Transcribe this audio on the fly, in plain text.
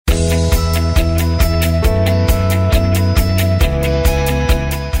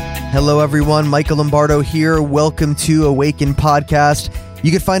Hello, everyone. Michael Lombardo here. Welcome to Awaken Podcast.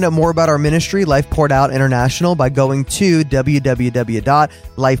 You can find out more about our ministry, Life Poured Out International, by going to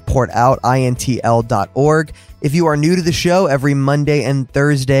www.lifepouredoutintl.org. If you are new to the show, every Monday and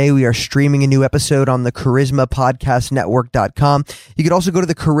Thursday, we are streaming a new episode on the charismapodcastnetwork.com. You could also go to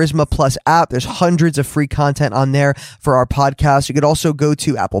the Charisma Plus app. There's hundreds of free content on there for our podcast. You could also go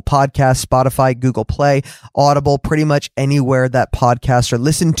to Apple Podcasts, Spotify, Google Play, Audible, pretty much anywhere that podcasts are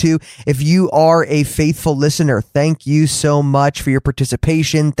listened to. If you are a faithful listener, thank you so much for your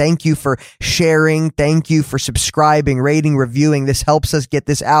participation. Thank you for sharing. Thank you for subscribing, rating, reviewing. This helps us get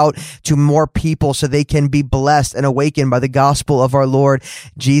this out to more people so they can be blessed and awakened by the gospel of our Lord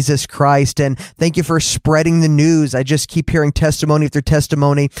Jesus Christ. And thank you for spreading the news. I just keep hearing testimony after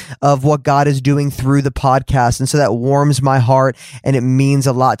testimony of what God is doing through the podcast. And so that warms my heart and it means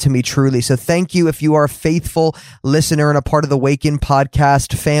a lot to me truly. So thank you if you are a faithful listener and a part of the Awaken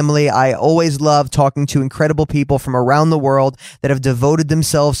Podcast family. I always love talking to incredible people from around the world that have devoted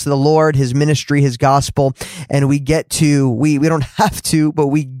themselves to the Lord, His ministry, His gospel. And we get to, we don't have to, but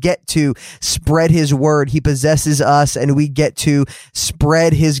we get to spread His word. He possesses us and we get to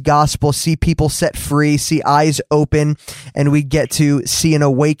spread His gospel, see people set free, see eyes open, and we get to see an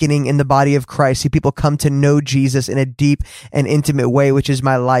awakening in the body of Christ, see people come to know Jesus in a deep and intimate way, which is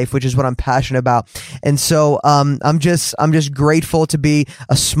my life, which is what I'm passionate about. And so I'm just grateful to be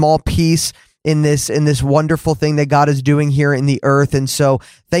a small piece in this wonderful thing that God is doing here in the earth. And so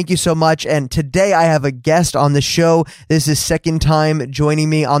thank you so much. And today I have a guest on the show. This is his second time joining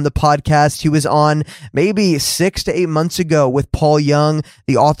me on the podcast. He was on maybe 6 to 8 months ago with Paul Young,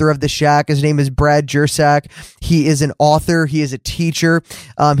 the author of The Shack. His name is Brad Jersak. He is an author. He is a teacher.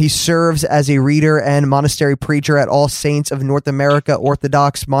 He serves as a reader and monastery preacher at All Saints of North America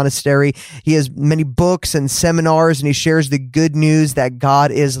Orthodox Monastery. He has many books and seminars, and he shares the good news that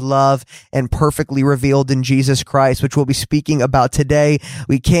God is love and perfectly revealed in Jesus Christ, which we'll be speaking about today.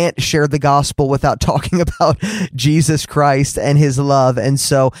 We can't share the gospel without talking about Jesus Christ and His love. And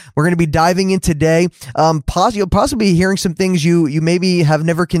so we're going to be diving in today. You'll possibly be hearing some things you maybe have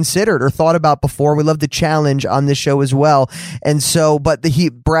never considered or thought about before. We love the challenge on this show as well. And so,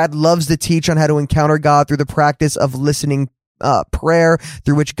 Brad loves to teach on how to encounter God through the practice of listening prayer,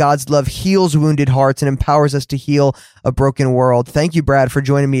 through which God's love heals wounded hearts and empowers us to heal a broken world. Thank you, Brad, for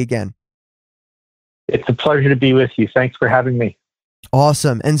joining me again. It's a pleasure to be with you. Thanks for having me.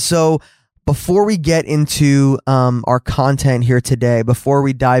 Awesome. And so before we get into our content here today, before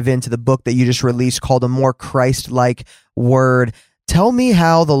we dive into the book that you just released called A More Christ-Like Word, tell me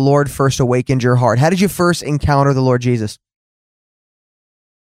how the Lord first awakened your heart. How did you first encounter the Lord Jesus?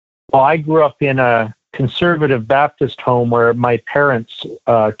 Well, I grew up in a conservative Baptist home where my parents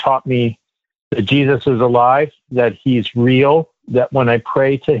taught me that Jesus is alive, that He's real, that when I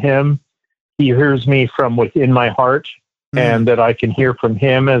pray to Him, He hears me from within my heart, and that I can hear from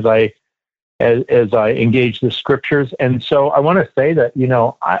Him as I engage the scriptures. And so I want to say that,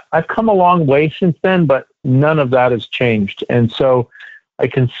 I've come a long way since then, but none of that has changed. And so I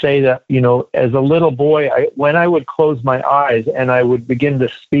can say that, as a little boy, when I would close my eyes and I would begin to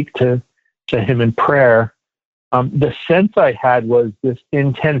speak to Him in prayer, the sense I had was this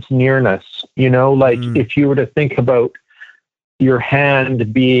intense nearness, if you were to think about your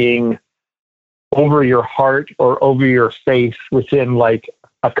hand being over your heart or over your face within like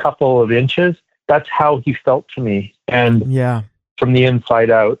a couple of inches, that's how He felt to me, and from the inside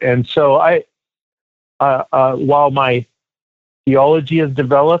out. And so while my theology has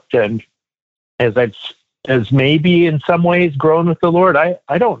developed and as maybe in some ways grown with the Lord, I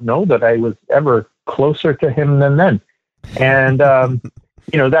don't know that I was ever closer to Him than then. And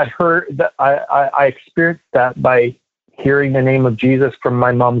that hurt. That I experienced that by hearing the name of Jesus from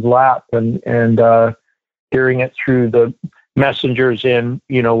my mom's lap and hearing it through the messengers in,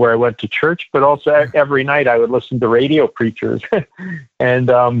 where I went to church, but also every night I would listen to radio preachers.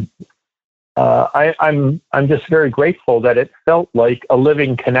 And I'm just very grateful that it felt like a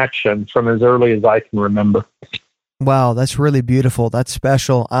living connection from as early as I can remember. Wow, that's really beautiful. That's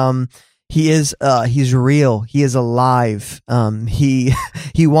special. He's real. He is alive. He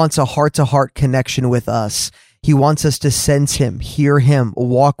wants a heart-to-heart connection with us. He wants us to sense Him, hear Him,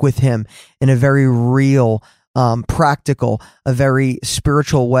 walk with Him in a very real, practical, a very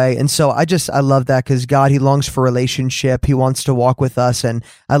spiritual way. And so I love that, because God, He longs for relationship. He wants to walk with us. And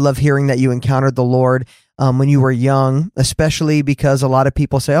I love hearing that you encountered the Lord when you were young, especially because a lot of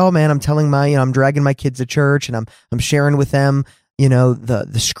people say, oh man, I'm dragging my kids to church and I'm sharing with them,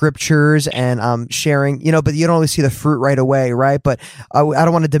 the scriptures and sharing, but you don't always see the fruit right away, right? But I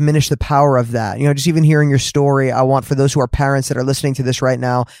don't want to diminish the power of that. Just even hearing your story, I want, for those who are parents that are listening to this right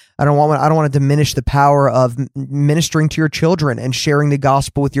now, I don't want to diminish the power of ministering to your children and sharing the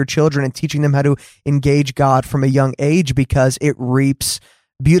gospel with your children and teaching them how to engage God from a young age, because it reaps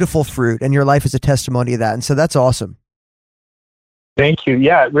beautiful fruit, and your life is a testimony of that. And so that's awesome. Thank you.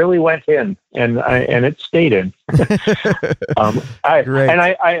 Yeah, it really went in, and it stayed in. That's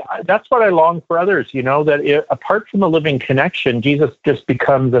what I long for others. That apart from a living connection, Jesus just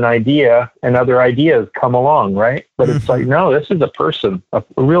becomes an idea, and other ideas come along, right? But it's like, no, this is a person, a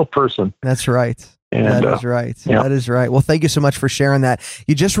real person. That's right. And, that is right. Yeah. That is right. Well, thank you so much for sharing that.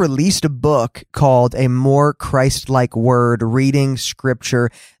 You just released a book called A More Christ-Like Word, Reading Scripture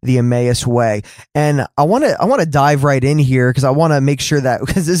the Emmaus Way. And I want to dive right in here, because I want to make sure that,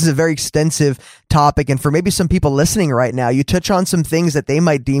 because this is a very extensive topic, and for maybe some people listening right now, you touch on some things that they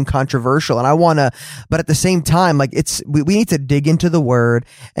might deem controversial. And but at the same time, like we need to dig into the word,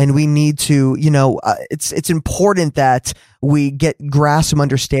 and we need to, it's important that we grasp some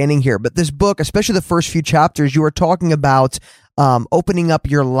understanding here. But this book, especially the first few chapters, you are talking about opening up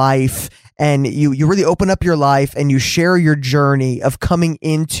your life, and you really open up your life, and you share your journey of coming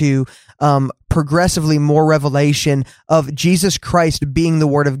into progressively more revelation of Jesus Christ being the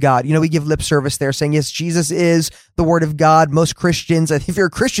Word of God. We give lip service there, saying, yes, Jesus is the Word of God. Most Christians, if you're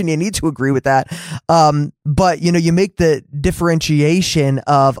a Christian, you need to agree with that. But, you make the differentiation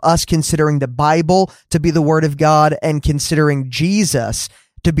of us considering the Bible to be the Word of God and considering Jesus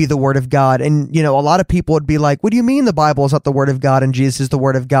to be the Word of God. And, a lot of people would be like, what do you mean the Bible is not the Word of God and Jesus is the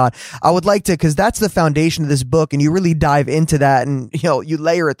Word of God? I would like to, because that's the foundation of this book, and you really dive into that, and, you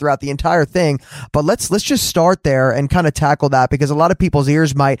layer it throughout the entire thing. But let's just start there and kind of tackle that, because a lot of people's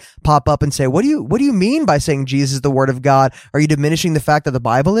ears might pop up and say, what do you mean by saying Jesus is the Word of God? Are you diminishing the fact that the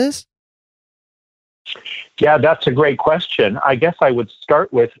Bible is? Yeah, that's a great question. I guess I would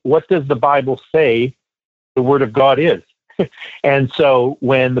start with, what does the Bible say the Word of God is? And so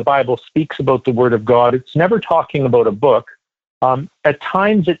when the Bible speaks about the Word of God, it's never talking about a book. At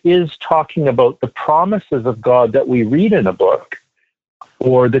times it is talking about the promises of God that we read in a book,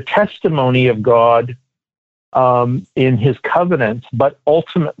 or the testimony of God in His covenants. But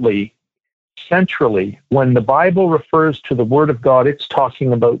ultimately, centrally, when the Bible refers to the Word of God, it's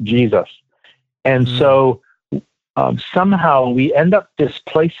talking about Jesus. And so somehow we end up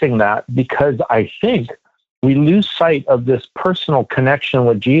displacing that, because I think we lose sight of this personal connection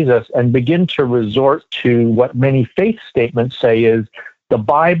with Jesus and begin to resort to what many faith statements say is, the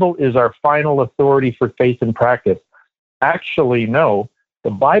Bible is our final authority for faith and practice. Actually, no. The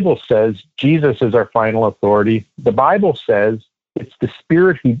Bible says Jesus is our final authority. The Bible says it's the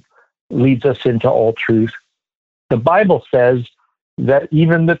Spirit who leads us into all truth. The Bible says that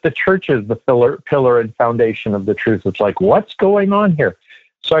even that the church is the pillar and foundation of the truth. It's like, what's going on here?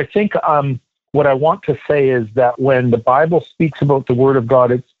 So I think what I want to say is that when the Bible speaks about the Word of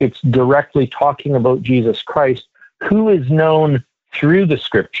God, it's directly talking about Jesus Christ, who is known through the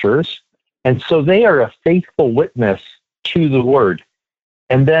Scriptures. And so they are a faithful witness to the Word.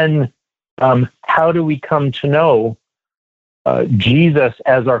 And then how do we come to know Jesus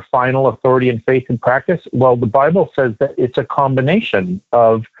as our final authority in faith and practice? Well, the Bible says that it's a combination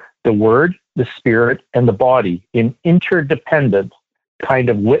of the Word, the Spirit, and the body in interdependent kind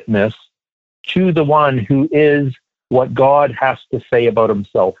of witness to the one who is what God has to say about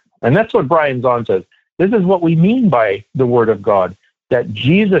Himself. And that's what Brian Zahn says. This is what we mean by the Word of God, that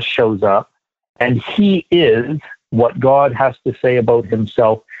Jesus shows up and He is what God has to say about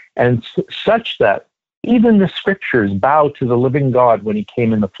Himself, and such that even the Scriptures bow to the living God when He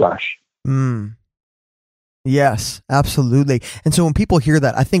came in the flesh. Yes, absolutely. And so when people hear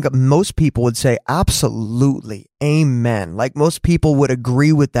that, I think most people would say, absolutely, amen. Like most people would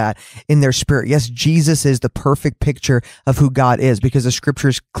agree with that in their spirit. Yes, Jesus is the perfect picture of who God is, because the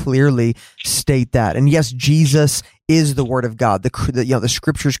Scriptures clearly state that. And yes, Jesus is the Word of God. The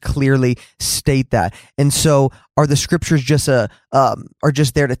Scriptures clearly state that. And so are the Scriptures just are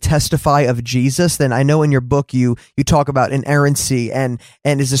just there to testify of Jesus? Then I know in your book you talk about inerrancy and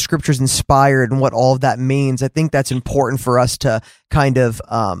is the Scriptures inspired and what all of that means. I think that's important for us to kind of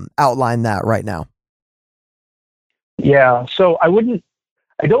outline that right now. Yeah, so I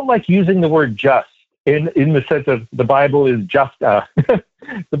don't like using the word just in the sense of the Bible is just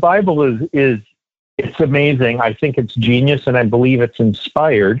the Bible is it's amazing. I think it's genius, and I believe it's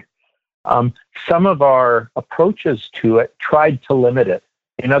inspired. Some of our approaches to it tried to limit it.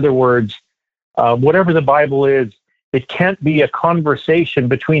 In other words, whatever the Bible is, it can't be a conversation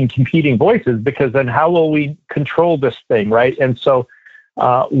between competing voices, because then how will we control this thing, right? And so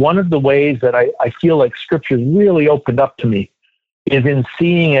one of the ways that I feel like Scripture's really opened up to me is in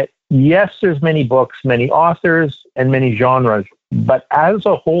seeing it. Yes, there's many books, many authors, and many genres, but as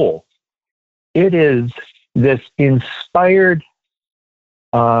a whole, it is this inspired,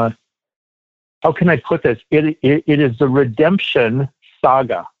 how can I put this? It is the redemption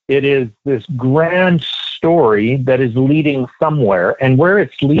saga. It is this grand story that is leading somewhere, and where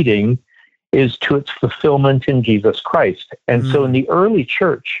it's leading is to its fulfillment in Jesus Christ. And so in the early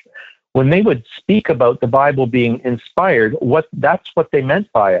church, when they would speak about the Bible being inspired, that's what they meant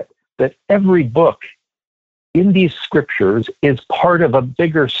by it, that every book in these scriptures is part of a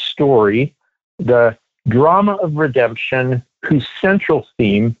bigger story, the drama of redemption, whose central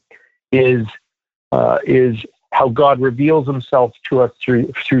theme is how God reveals himself to us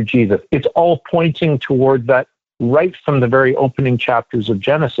through Jesus. It's all pointing towards that right from the very opening chapters of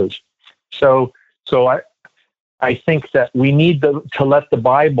Genesis. So I think that we need to let the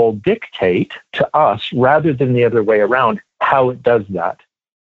Bible dictate to us, rather than the other way around, how it does that.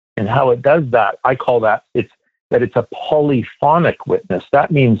 And how it does that, I call that it's a polyphonic witness.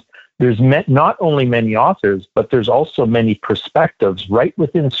 That means there's not only many authors, but there's also many perspectives right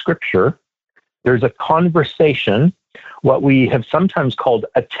within Scripture. There's a conversation, what we have sometimes called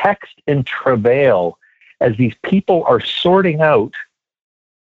a text in travail, as these people are sorting out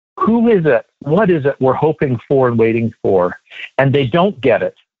who is it, what is it we're hoping for and waiting for. And they don't get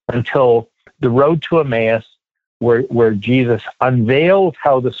it until the road to Emmaus, where Jesus unveils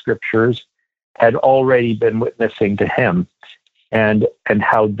how the Scriptures had already been witnessing to him, and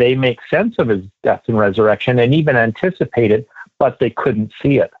how they make sense of his death and resurrection and even anticipate it, but they couldn't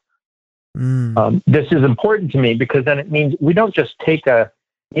see it. This is important to me, because then it means we don't just take a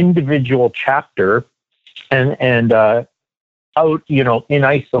individual chapter and out, in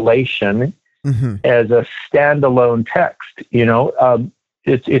isolation as a standalone text.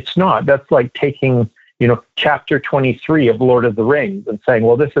 It's not. That's like taking, chapter 23 of Lord of the Rings and saying,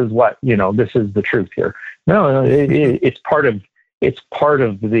 well, this is what, this is the truth here. No, it's part of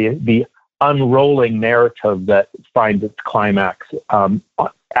the unrolling narrative that finds its climax,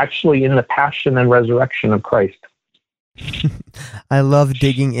 actually in the passion and resurrection of Christ. I love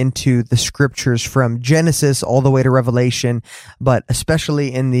digging into the Scriptures from Genesis all the way to Revelation, but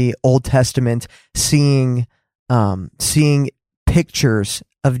especially in the Old Testament, seeing pictures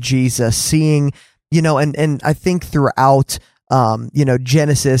of Jesus, seeing, and I think throughout,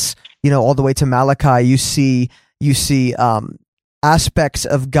 Genesis, all the way to Malachi, you see aspects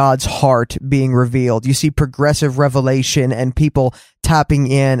of God's heart being revealed. You see progressive revelation and people tapping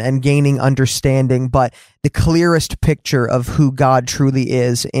in and gaining understanding, but the clearest picture of who God truly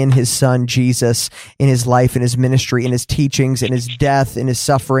is in his son Jesus, in his life, in his ministry, in his teachings, in his death, in his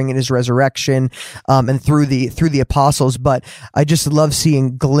suffering, in his resurrection, and through the apostles. But I just love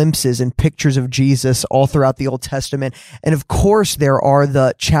seeing glimpses and pictures of Jesus all throughout the Old Testament. And of course, there are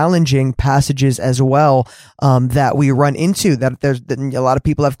the challenging passages as well that we run into, that a lot of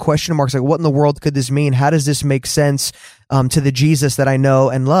people have question marks, like, what in the world could this mean? How does this make sense to the Jesus that I know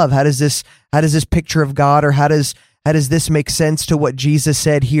and love? How does this picture of God, or how does this make sense to what Jesus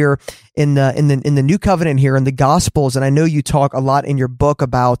said here in the New Covenant, here in the Gospels? And I know you talk a lot in your book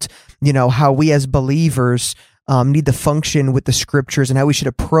about, how we as believers need to function with the Scriptures and how we should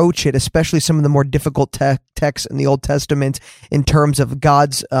approach it, especially some of the more difficult texts in the Old Testament, in terms of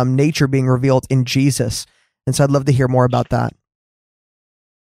God's nature being revealed in Jesus. And so I'd love to hear more about that.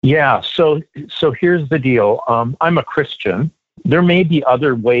 Yeah, so here's the deal. I'm a Christian. There may be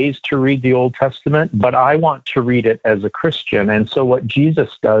other ways to read the Old Testament, but I want to read it as a Christian. And so what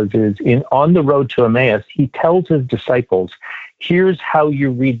Jesus does is, on the road to Emmaus, he tells his disciples, here's how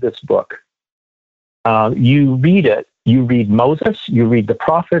you read this book. You read it. You read Moses, you read the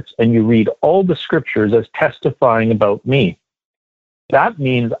prophets, and you read all the Scriptures as testifying about me. That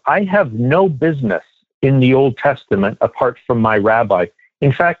means I have no business in the Old Testament apart from my rabbi.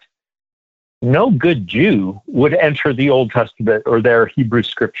 In fact, no good Jew would enter the Old Testament or their Hebrew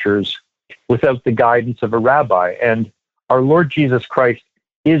Scriptures without the guidance of a rabbi. And our Lord Jesus Christ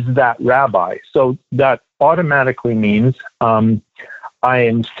is that rabbi. So that automatically means I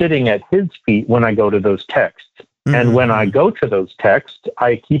am sitting at his feet when I go to those texts. Mm-hmm. And when I go to those texts,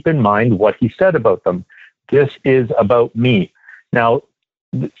 I keep in mind what he said about them. This is about me. Now,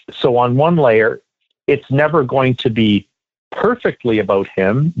 so on one layer, it's never going to be perfectly about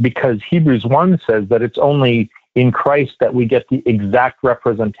him, because Hebrews 1 says that it's only in Christ that we get the exact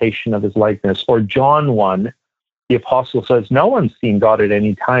representation of his likeness. Or John 1 the apostle says, no one's seen God at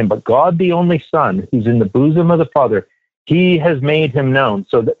any time, but God, the only Son, who's in the bosom of the Father, he has made him known.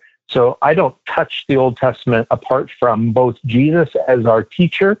 So I don't touch the Old Testament apart from both Jesus as our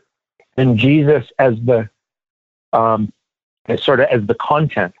teacher and Jesus as the sort of as the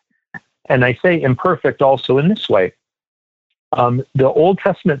content. And I say imperfect also in this way. The Old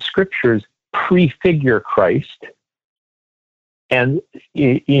Testament scriptures prefigure Christ. And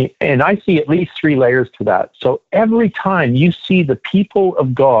I see at least 3 layers to that. So every time you see the people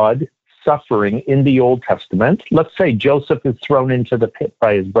of God suffering in the Old Testament, let's say Joseph is thrown into the pit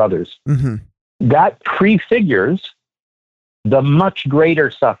by his brothers, that prefigures the much greater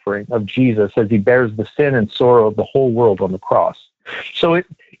suffering of Jesus as he bears the sin and sorrow of the whole world on the cross. So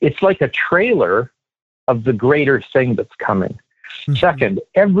it's like a trailer of the greater thing that's coming. Second,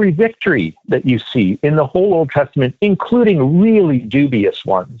 every victory that you see in the whole Old Testament, including really dubious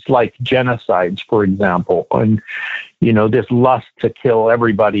ones like genocides, for example, and this lust to kill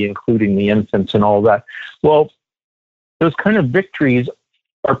everybody, including the infants and all that. Well, those kind of victories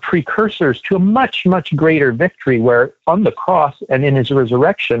are precursors to a much, much greater victory where on the cross and in his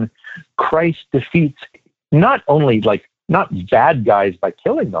resurrection, Christ defeats not only not bad guys by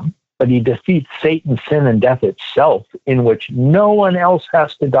killing them, but he defeats Satan, sin, and death itself, in which no one else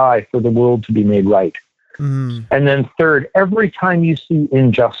has to die for the world to be made right. And then third, every time you see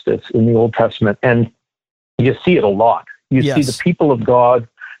injustice in the Old Testament, and you see it a lot, you see the people of God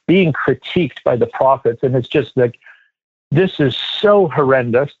being critiqued by the prophets, and it's just like, this is so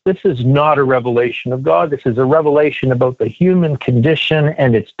horrendous. This is not a revelation of God. This is a revelation about the human condition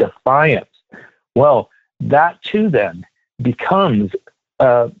and its defiance. Well, that too then becomes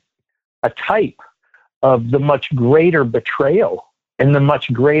a type of the much greater betrayal and the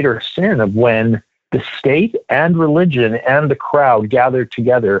much greater sin of when the state and religion and the crowd gather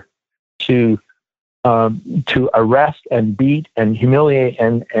together to arrest and beat and humiliate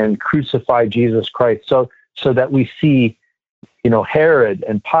and crucify Jesus Christ. So that we see, Herod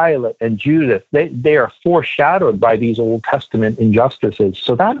and Pilate and Judas, they are foreshadowed by these Old Testament injustices.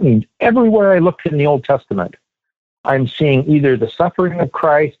 So that means everywhere I look in the Old Testament, I'm seeing either the suffering of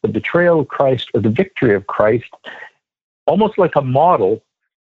Christ, the betrayal of Christ, or the victory of Christ, almost like a model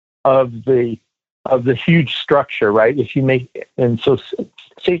of the huge structure, right? And so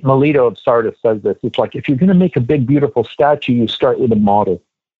St. Melito of Sardis says this, it's like, if you're going to make a big, beautiful statue, you start with a model.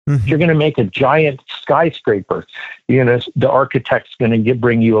 If you're going to make a giant skyscraper, the architect's going to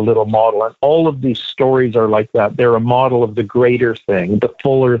bring you a little model. And all of these stories are like that. They're a model of the greater thing, the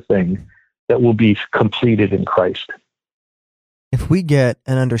fuller thing that will be completed in Christ. If we get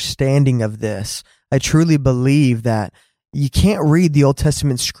an understanding of this, I truly believe that you can't read the Old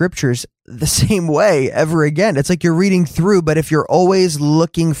Testament scriptures the same way ever again. It's like you're reading through, but if you're always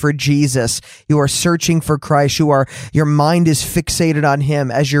looking for Jesus, you are searching for Christ, your mind is fixated on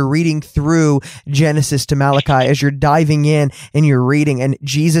him as you're reading through Genesis to Malachi, as you're diving in and you're reading, and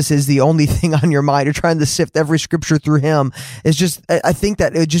Jesus is the only thing on your mind. You're trying to sift every scripture through him. It's just, I think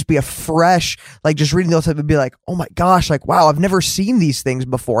that it would just be a fresh, like just reading the Old Testament would be like, oh my gosh, like, wow, I've never seen these things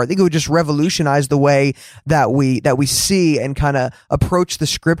before. I think it would just revolutionize the way that we see and kind of approach the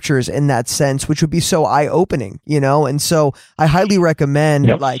scriptures in that sense, which would be so eye-opening, and so I highly recommend,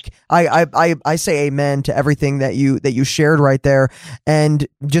 I say amen to everything that you shared right there. And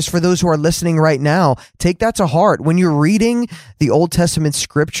just for those who are listening right now, take that to heart. When you're reading the Old Testament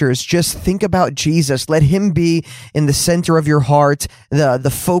scriptures, just think about Jesus. Let him be in the center of your heart,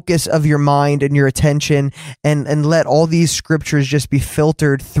 the focus of your mind and your attention, and let all these scriptures just be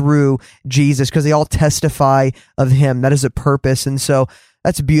filtered through Jesus, because they all testify of him. That is a purpose. And so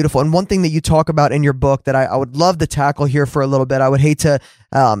that's beautiful. And one thing that you talk about in your book that I would love to tackle here for a little bit, I would hate to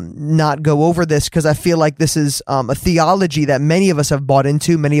not go over this, because I feel like this is a theology that many of us have bought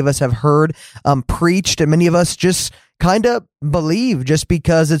into, many of us have heard preached, and many of us just kind of believe just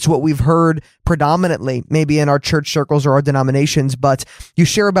because it's what we've heard predominantly, maybe in our church circles or our denominations. But you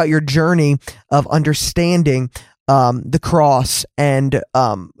share about your journey of understanding the cross and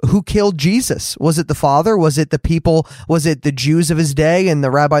who killed Jesus. Was it the Father? Was it the people? Was it the Jews of his day and the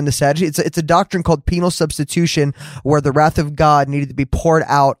rabbi and the Sadducees? It's a doctrine called penal substitution, where the wrath of God needed to be poured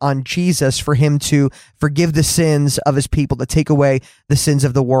out on Jesus for him to forgive the sins of his people, to take away the sins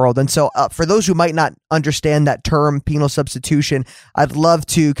of the world. And so for those who might not understand that term, penal substitution, I'd love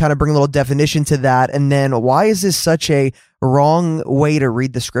to kind of bring a little definition to that. And then why is this such a wrong way to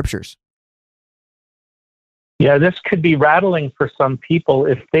read the scriptures? Yeah, this could be rattling for some people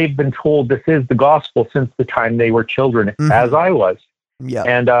if they've been told this is the gospel since the time they were children, as I was. Yeah.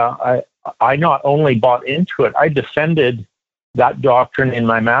 And I not only bought into it, I defended that doctrine in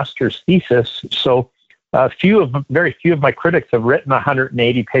my master's thesis. So Very few of my critics have written a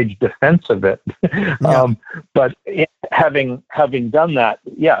 180-page defense of it. Yeah. But having done that,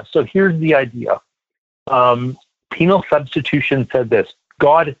 yeah. So here's the idea. Penal substitution said this: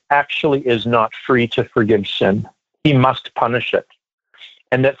 God actually is not free to forgive sin; He must punish it,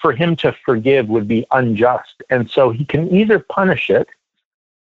 and that for Him to forgive would be unjust. And so He can either punish it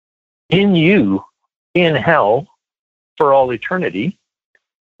in you, in hell, for all eternity,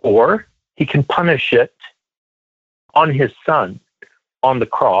 or He can punish it on His Son on the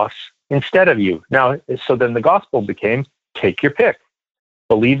cross instead of you. Now, so then the gospel became, take your pick.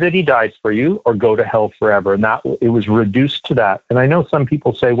 Believe that He died for you or go to hell forever. And that it was reduced to that. And I know some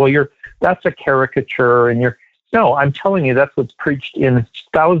people say, well, that's a caricature, and no, I'm telling you, that's what's preached in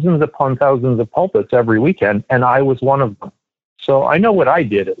thousands upon thousands of pulpits every weekend, and I was one of them. So I know what I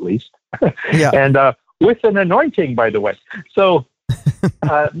did, at least. Yeah. And with an anointing, by the way. So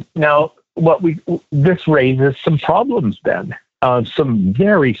now this raises some problems then, some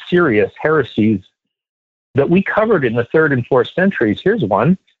very serious heresies that we covered in the 3rd and 4th centuries. Here's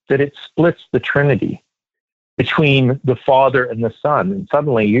one, that it splits the Trinity between the Father and the Son. And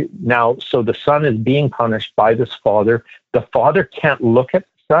suddenly so the Son is being punished by this Father. The Father can't look at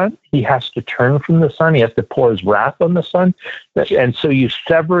the Son. He has to turn from the Son. He has to pour His wrath on the Son. And so you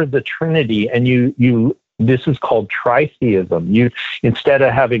sever the Trinity, and this is called tritheism. Instead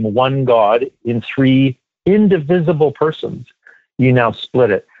of having one God in 3 indivisible persons, you now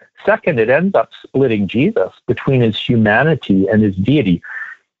split it. Second, it ends up splitting Jesus between His humanity and His deity.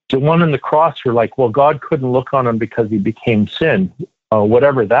 The one on the cross, we're like, well, God couldn't look on Him because He became sin.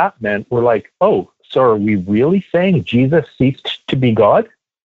 Whatever that meant, we're like, oh, so are we really saying Jesus ceased to be God?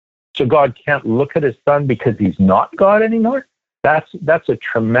 So God can't look at His Son because He's not God anymore? That's a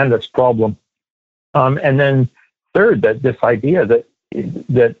tremendous problem. And then third, that this idea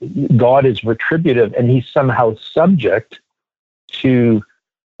that God is retributive and He's somehow subject to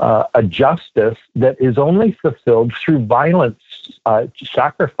a justice that is only fulfilled through violence,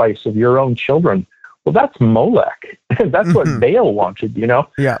 sacrifice of your own children. Well, that's Molech. That's what Baal wanted,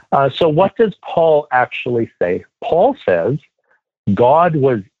 Yeah. So what does Paul actually say? Paul says God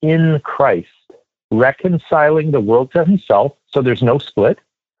was in Christ, reconciling the world to Himself, so there's no split,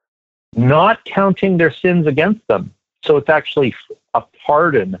 not counting their sins against them. So it's actually a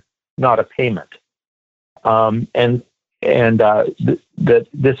pardon, not a payment. That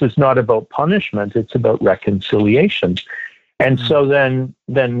this is not about punishment, it's about reconciliation. And so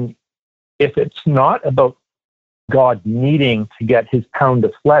then if it's not about God needing to get His pound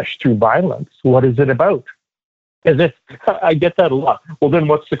of flesh through violence, what is it about? As if, I get that a lot. Well, then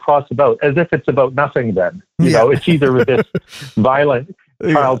what's the cross about? As if it's about nothing then. You know, it's either this violent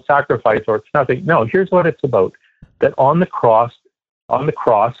child sacrifice or it's nothing. No, here's what it's about. That on the cross,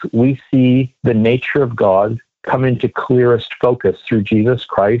 we see the nature of God come into clearest focus through Jesus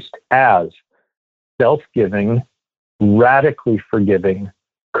Christ as self-giving, radically forgiving,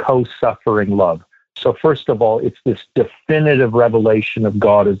 co-suffering love. So first of all, it's this definitive revelation of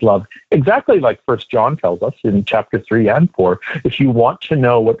God as love, exactly like 1 John tells us in chapter 3 and 4. If you want to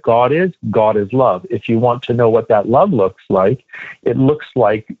know what God is love. If you want to know what that love looks like, it looks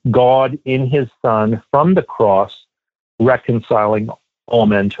like God in His Son from the cross reconciling all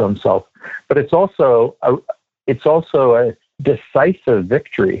men to Himself. But it's also a decisive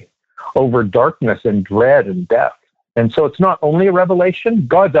victory over darkness and dread and death. And so it's not only a revelation,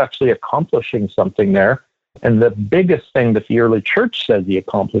 God's actually accomplishing something there. And the biggest thing that the early church says He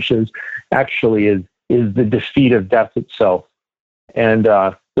accomplishes actually is the defeat of death itself, and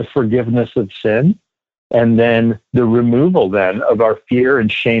the forgiveness of sin, and then the removal then of our fear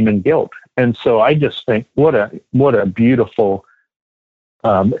and shame and guilt. And so I just think what a beautiful,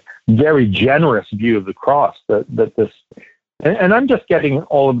 very generous view of the cross that this, and I'm just getting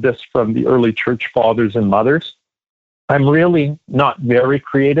all of this from the early church fathers and mothers. I'm really not very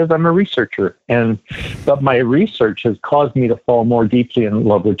creative. I'm a researcher, but my research has caused me to fall more deeply in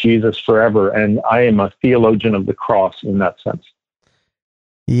love with Jesus forever, and I am a theologian of the cross in that sense.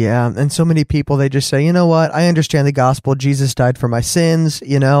 Yeah, and so many people, they just say, you know what, I understand the gospel, Jesus died for my sins,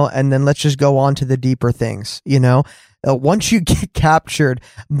 and then let's just go on to the deeper things, Once you get captured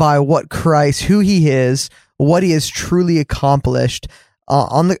by what Christ, who He is, what He has truly accomplished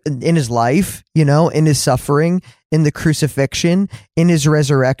in His life, in His suffering, in the crucifixion, in His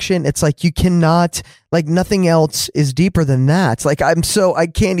resurrection, it's like you cannot, nothing else is deeper than that. It's like I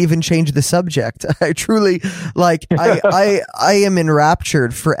can't even change the subject. I truly, I am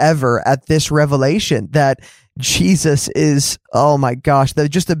enraptured forever at this revelation that Jesus is, oh my gosh,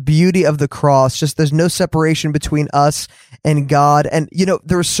 just the beauty of the cross. Just there's no separation between us and God. And,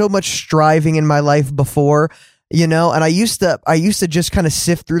 there was so much striving in my life before, and I used to just kind of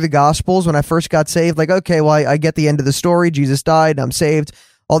sift through the Gospels when I first got saved. Like, okay, well, I get the end of the story. Jesus died, I'm saved.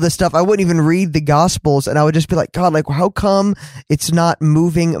 All this stuff. I wouldn't even read the Gospels, and I would just be like, God, like, how come it's not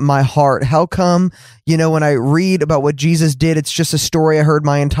moving my heart? How come, when I read about what Jesus did, it's just a story I heard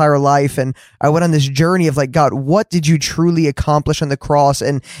my entire life. And I went on this journey of like, God, what did you truly accomplish on the cross?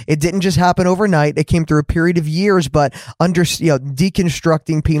 And it didn't just happen overnight. It came through a period of years, but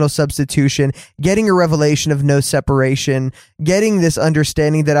deconstructing penal substitution, getting a revelation of no separation, getting this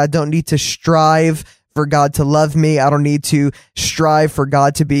understanding that I don't need to strive for God to love me. I don't need to strive for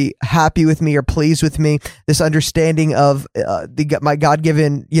God to be happy with me or pleased with me. This understanding of my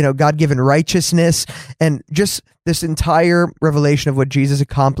God-given righteousness, and just this entire revelation of what Jesus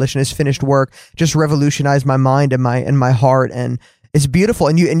accomplished in his finished work just revolutionized my mind and my heart. And it's beautiful.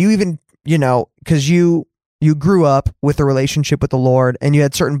 And you even, because you grew up with a relationship with the Lord, and you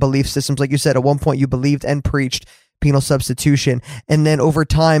had certain belief systems. Like you said, at one point you believed and preached penal substitution. And then over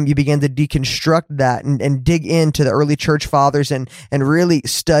time, you began to deconstruct that and dig into the early church fathers and really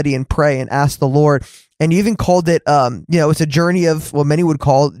study and pray and ask the Lord. And you even called it, it's a journey of what many would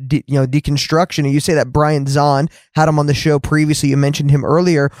call, deconstruction. And you say that Brian Zahn had him on the show previously. You mentioned him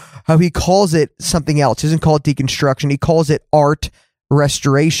earlier, how he calls it something else. He doesn't call it deconstruction. He calls it art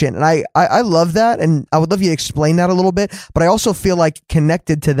restoration. And I love that. And I would love you to explain that a little bit. But I also feel like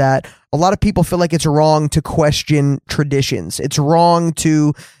connected to that, a lot of people feel like it's wrong to question traditions. It's wrong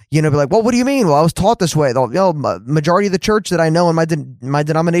to, be like, well, what do you mean? Well, I was taught this way. Majority of the church that I know in my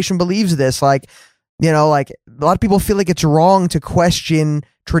denomination believes this. Like, like a lot of people feel like it's wrong to question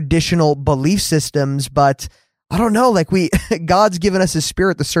traditional belief systems, but I don't know, like God's given us his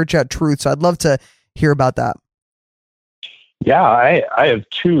spirit to search out truth. So I'd love to hear about that. Yeah, I have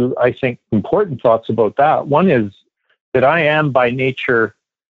two, I think, important thoughts about that. One is that I am by nature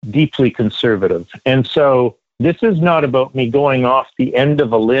deeply conservative. And so this is not about me going off the end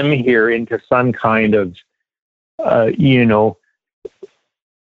of a limb here into some kind of, I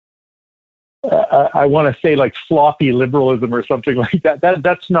want to say like floppy liberalism or something like that.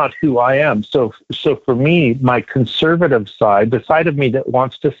 That's not who I am. So for me, my conservative side, the side of me that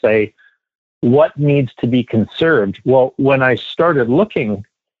wants to say, what needs to be conserved? Well, when I started looking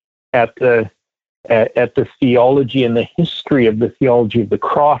at the theology and the history of the theology of the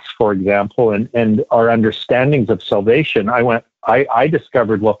cross, for example, and our understandings of salvation, I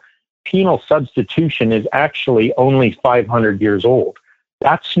discovered, well, penal substitution is actually only 500 years old.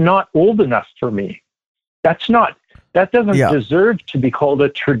 That's not old enough for me. That doesn't deserve to be called a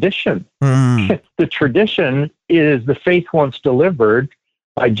tradition. The tradition is the faith once delivered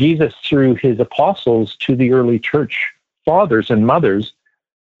by Jesus through his apostles to the early church fathers and mothers,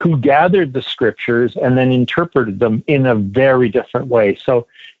 who gathered the scriptures and then interpreted them in a very different way. So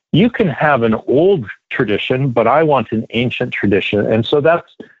you can have an old tradition, but I want an ancient tradition. And so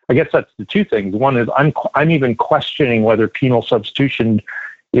I guess that's the two things. One is I'm even questioning whether penal substitution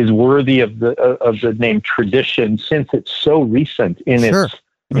is worthy of the name tradition, since it's so recent in its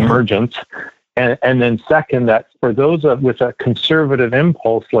emergence. And then second, that for those with a conservative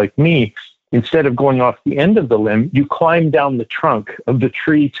impulse like me, instead of going off the end of the limb, you climb down the trunk of the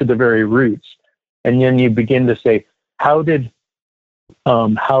tree to the very roots. And then you begin to say, how did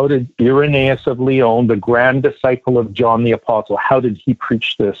Irenaeus of Lyon, the grand disciple of John the Apostle, how did he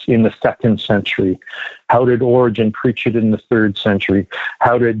preach this in the 2nd century? How did Origen preach it in the 3rd century?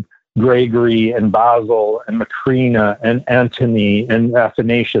 How did Gregory and Basil and Macrina and Antony and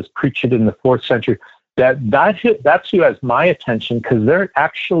Athanasius preach it in the 4th century? That's who has my attention, because they're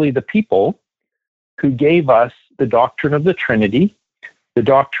actually the people who gave us the doctrine of the Trinity, the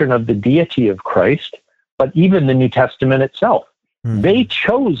doctrine of the deity of Christ, but even the New Testament itself. They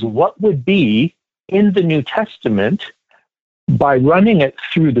chose what would be in the New Testament by running it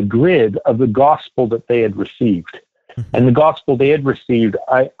through the grid of the gospel that they had received. And the gospel they had received,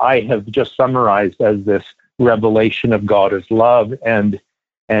 I have just summarized as this revelation of God as love and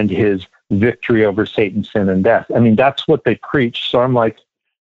his victory over Satan, sin, and death. I mean, that's what they preach. So I'm like,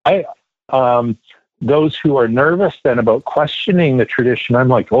 those who are nervous then about questioning the tradition, I'm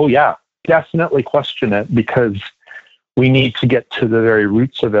like, oh yeah, definitely question it, because we need to get to the very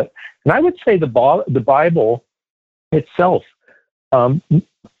roots of it. And I would say the Bible itself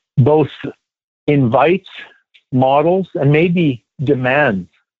both invites, models, and maybe demands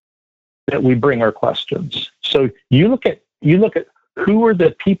that we bring our questions. So you look at who were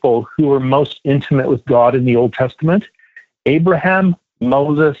the people who were most intimate with God in the Old Testament? Abraham,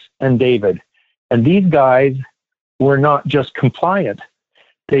 Moses, and David. And these guys were not just compliant.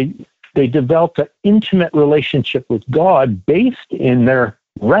 They developed an intimate relationship with God based in their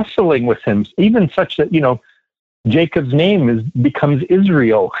wrestling with him, even such that, Jacob's name becomes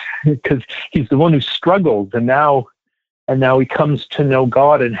Israel because he's the one who struggles, and now he comes to know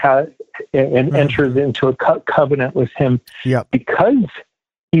God and enters into a covenant with him because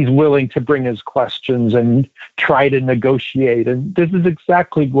he's willing to bring his questions and try to negotiate. And this is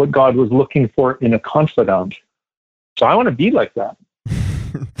exactly what God was looking for in a confidant. So I want to be like that.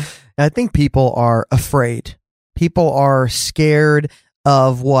 I think people are afraid. People are scared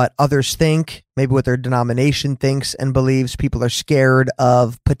of what others think, maybe what their denomination thinks and believes. People are scared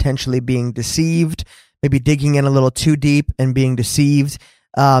of potentially being deceived, maybe digging in a little too deep and being deceived.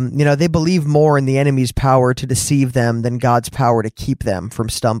 They believe more in the enemy's power to deceive them than God's power to keep them from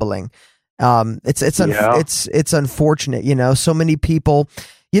stumbling. It's unfortunate, so many people,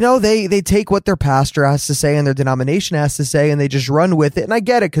 they take what their pastor has to say and their denomination has to say, and they just run with it. And I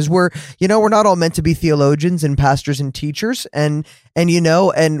get it, because we're not all meant to be theologians and pastors and teachers, and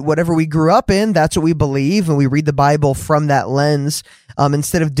whatever we grew up in, that's what we believe, and we read the Bible from that lens,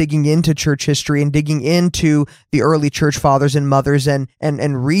 instead of digging into church history and digging into the early church fathers and mothers and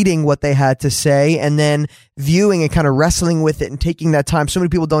reading what they had to say, and then viewing and kind of wrestling with it and taking that time. So many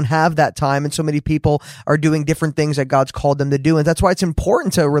people don't have that time, and so many people are doing different things that God's called them to do. And that's why it's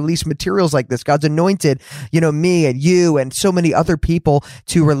important to release materials like this. God's anointed, me and you and so many other people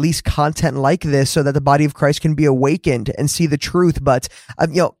to release content like this so that the body of Christ can be awakened and see the truth. But,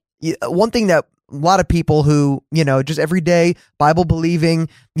 one thing that a lot of people who, just everyday Bible believing,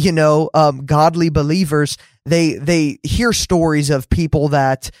 godly believers, they hear stories of people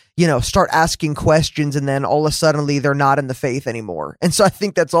that, start asking questions, and then all of a sudden they're not in the faith anymore. And so I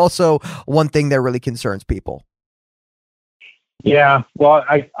think that's also one thing that really concerns people. Yeah, well,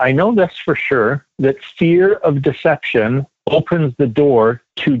 I know this for sure, that fear of deception opens the door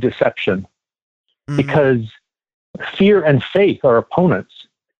to deception, because fear and faith are opponents.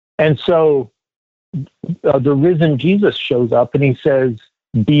 And so the risen Jesus shows up and he says,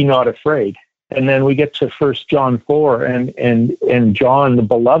 be not afraid. And then we get to 1 John 4, and John, the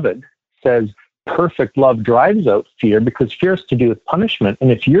beloved, says, perfect love drives out fear, because fear has to do with punishment.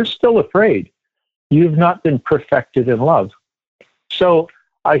 And if you're still afraid, you've not been perfected in love. So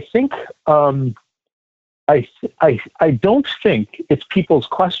I think, I don't think it's people's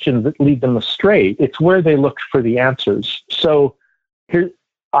questions that lead them astray. It's where they look for the answers. So here,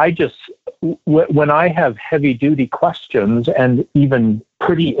 when I have heavy duty questions and even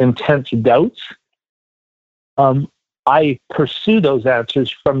pretty intense doubts, I pursue those answers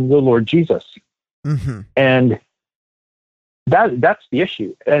from the Lord Jesus. Mm-hmm. And that's the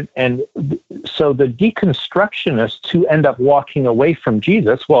issue. And so the deconstructionists who end up walking away from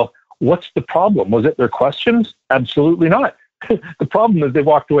Jesus, well, what's the problem? Was it their questions? Absolutely not. The problem is they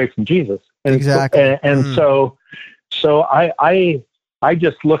walked away from Jesus. And exactly. So I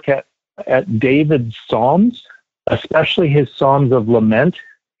just look at David's Psalms, especially his Psalms of Lament.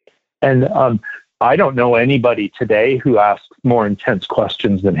 And I don't know anybody today who asks more intense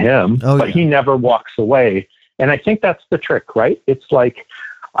questions than him, but he never walks away. And I think that's the trick, right? It's like,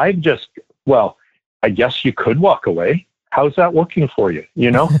 I guess you could walk away. How's that working for you?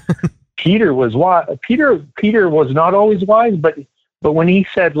 Peter was wise. Peter was not always wise, but when he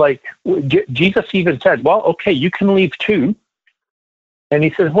said, Jesus even said, well, okay, you can leave too. And he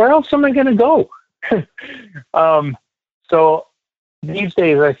said, where else am I going to go? So these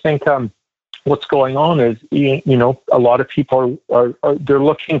days, I think what's going on is, a lot of people are they're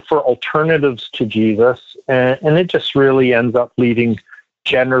looking for alternatives to Jesus, and it just really ends up leading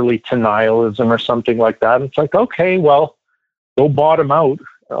generally to nihilism or something like that. It's like, okay, well, go bottom out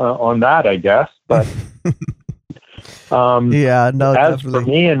on that, I guess. But as definitely. For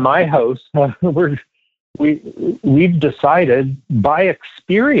me and my house, we've decided by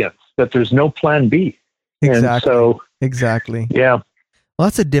experience that there's no plan B. Exactly. And so, exactly. Yeah. Well,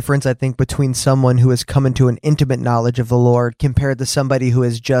 that's a difference, I think, between someone who has come into an intimate knowledge of the Lord compared to somebody who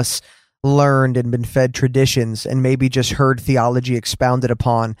has just learned and been fed traditions and maybe just heard theology expounded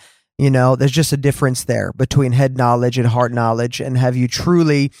upon. There's just a difference there between head knowledge and heart knowledge. And have you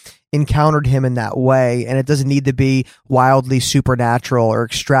truly encountered him in that way? And it doesn't need to be wildly supernatural or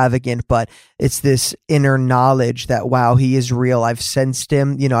extravagant, but it's this inner knowledge that, wow, he is real. I've sensed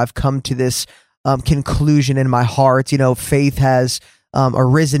him. I've come to this conclusion in my heart. Faith has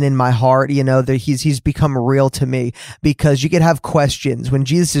arisen in my heart, that he's become real to me. Because you could have questions when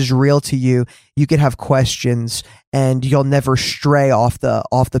Jesus is real to you. You could have questions, and you'll never stray off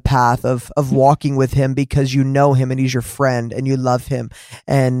the path of walking with him, because you know him and he's your friend and you love him,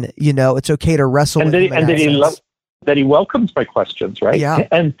 and it's okay to wrestle with him. that he welcomes my questions, right? Yeah.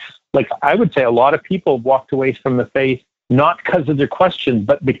 And like I would say a lot of people walked away from the faith not because of their questions,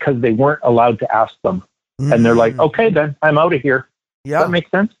 but because they weren't allowed to ask them. And they're like, okay, then I'm out of here. Yeah. Does that make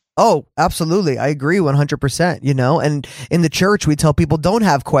sense? Oh, absolutely. I agree 100%, and in the church, we tell people don't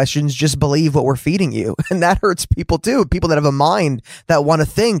have questions, just believe what we're feeding you. And that hurts people too. People that have a mind that want to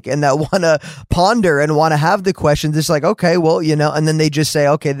think and that want to ponder and want to have the questions. It's like, okay, well, and then they just say,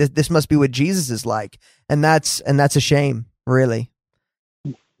 okay, this must be what Jesus is like. And that's a shame, really.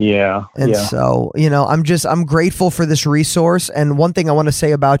 Yeah. And so, I'm grateful for this resource. And one thing I want to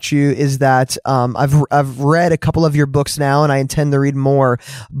say about you is that I've read a couple of your books now, and I intend to read more.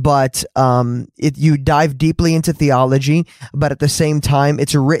 But you dive deeply into theology, but at the same time,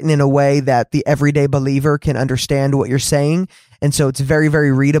 it's written in a way that the everyday believer can understand what you're saying. And so it's very,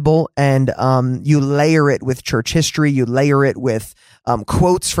 very readable. And you layer it with church history. You layer it with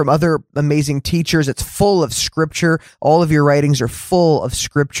quotes from other amazing teachers. It's full of scripture. All of your writings are full of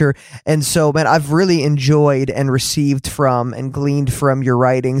scripture. And so, man, I've really enjoyed and received from and gleaned from your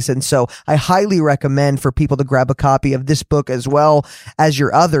writings. And so I highly recommend for people to grab a copy of this book as well as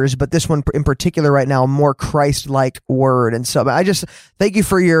your others, but this one in particular right now, More Christ-like Word. And so I just thank you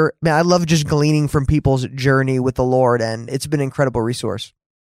for I love just gleaning from people's journey with the Lord, and it's been an incredible resource.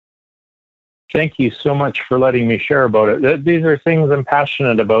 Thank you so much for letting me share about it. These are things I'm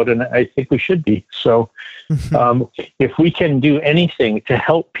passionate about, and I think we should be. So if we can do anything to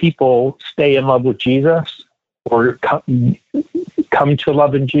help people stay in love with Jesus or come to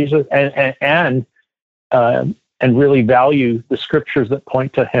love in Jesus and really value the scriptures that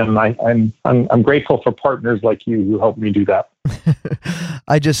point to him, I'm grateful for partners like you who help me do that.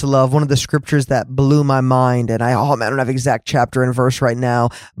 I just love one of the scriptures that blew my mind, and I don't have exact chapter and verse right now,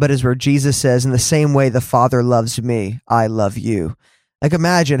 but is where Jesus says, in the same way the Father loves me, I love you. Like,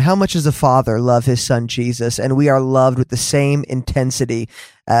 imagine how much does the Father love his son Jesus, and we are loved with the same intensity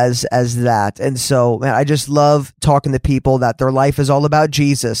as that. And so, man, I just love talking to people that their life is all about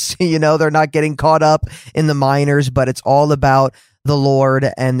Jesus. They're not getting caught up in the minors, but it's all about the Lord,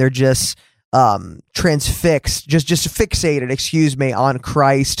 and they're just transfixed, just fixated, on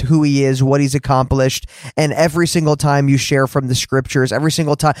Christ, who he is, what he's accomplished. And every single time you share from the scriptures, every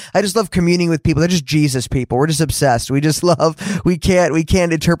single time, I just love communing with people. They're just Jesus people. We're just obsessed. We just love, we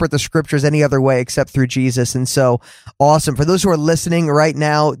can't interpret the scriptures any other way except through Jesus. And so awesome. For those who are listening right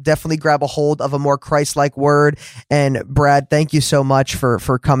now, definitely grab a hold of A More Christ-like Word. And Brad, thank you so much for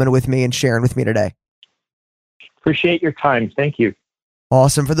coming with me and sharing with me today. Appreciate your time. Thank you.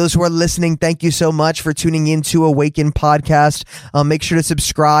 Awesome. For those who are listening, thank you so much for tuning into Awaken Podcast. Make sure to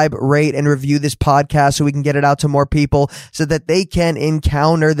subscribe, rate, and review this podcast so we can get it out to more people so that they can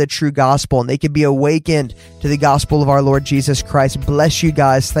encounter the true gospel and they can be awakened to the gospel of our Lord Jesus Christ. Bless you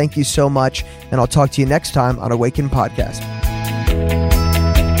guys. Thank you so much. And I'll talk to you next time on Awaken Podcast.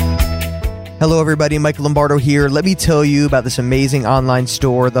 Hello, everybody. Mike Lombardo here. Let me tell you about this amazing online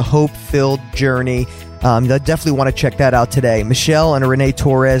store, The Hope-Filled Journey. I definitely want to check that out today. Michelle and Renee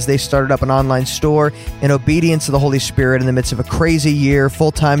Torres, they started up an online store in obedience to the Holy Spirit in the midst of a crazy year,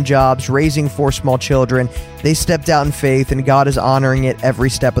 full-time jobs, raising 4 small children. They stepped out in faith, and God is honoring it every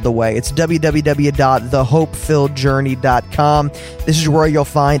step of the way. It's www.thehopefilledjourney.com. This is where you'll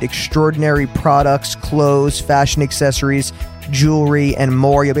find extraordinary products, clothes, fashion accessories, jewelry, and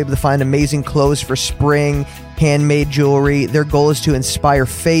more. You'll be able to find amazing clothes for spring, handmade jewelry. Their goal is to inspire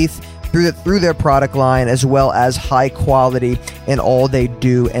faith through their product line, as well as high quality in all they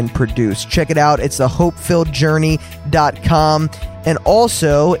do and produce. Check it out. It's thehopefilledjourney.com. And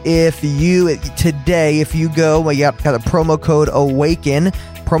also, if you go, you got a promo code AWAKEN.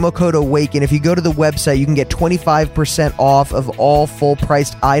 Promo code AWAKEN. If you go to the website, you can get 25% off of all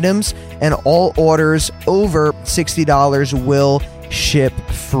full-priced items, and all orders over $60 will ship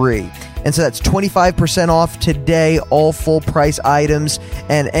free. And so that's 25% off today, all full price items,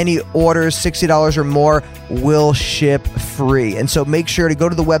 and any orders $60 or more will ship free. And so make sure to go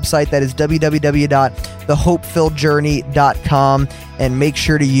to the website, that is www.thehopefilledjourney.com, and make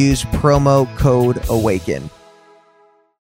sure to use promo code AWAKEN.